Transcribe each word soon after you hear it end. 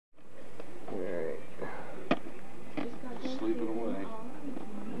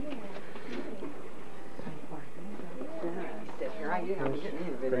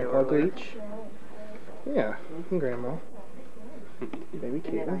Gleich. Yeah, and Grandma. Baby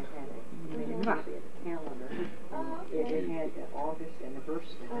Kaitlynn. It had August and the birth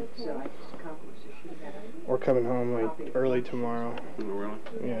certificate, so I just accomplished it. She had We're coming home like early tomorrow. Oh, really?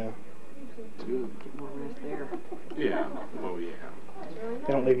 Yeah. It's good. get more rest there. Yeah. Oh, yeah.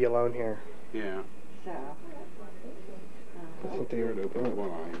 They don't leave you alone here. Yeah. So, I think they would open up.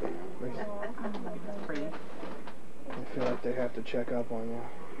 One eye. that's pretty. I feel like they have to check up on you.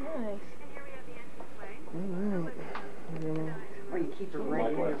 Nice. Alright. Or you keep it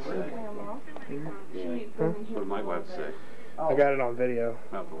right in your room. Huh? What did my wife say? I got it on video.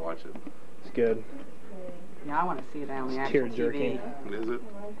 I'll have to watch it. It's good. Yeah, I want to see it on the It's actual tear-jerking. TV. Is it?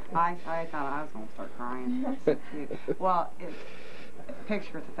 I thought I was going to start crying. So cute. Well, a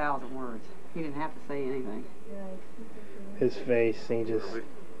picture is 1,000 words. He didn't have to say anything. His face, he just,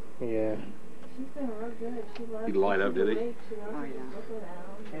 Really? yeah. She's been real good. She loves He'd light up, did he? Oh,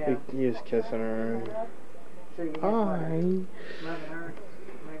 yeah. He was kissing her. So you Hi. loving her.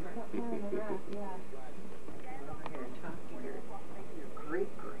 Yeah.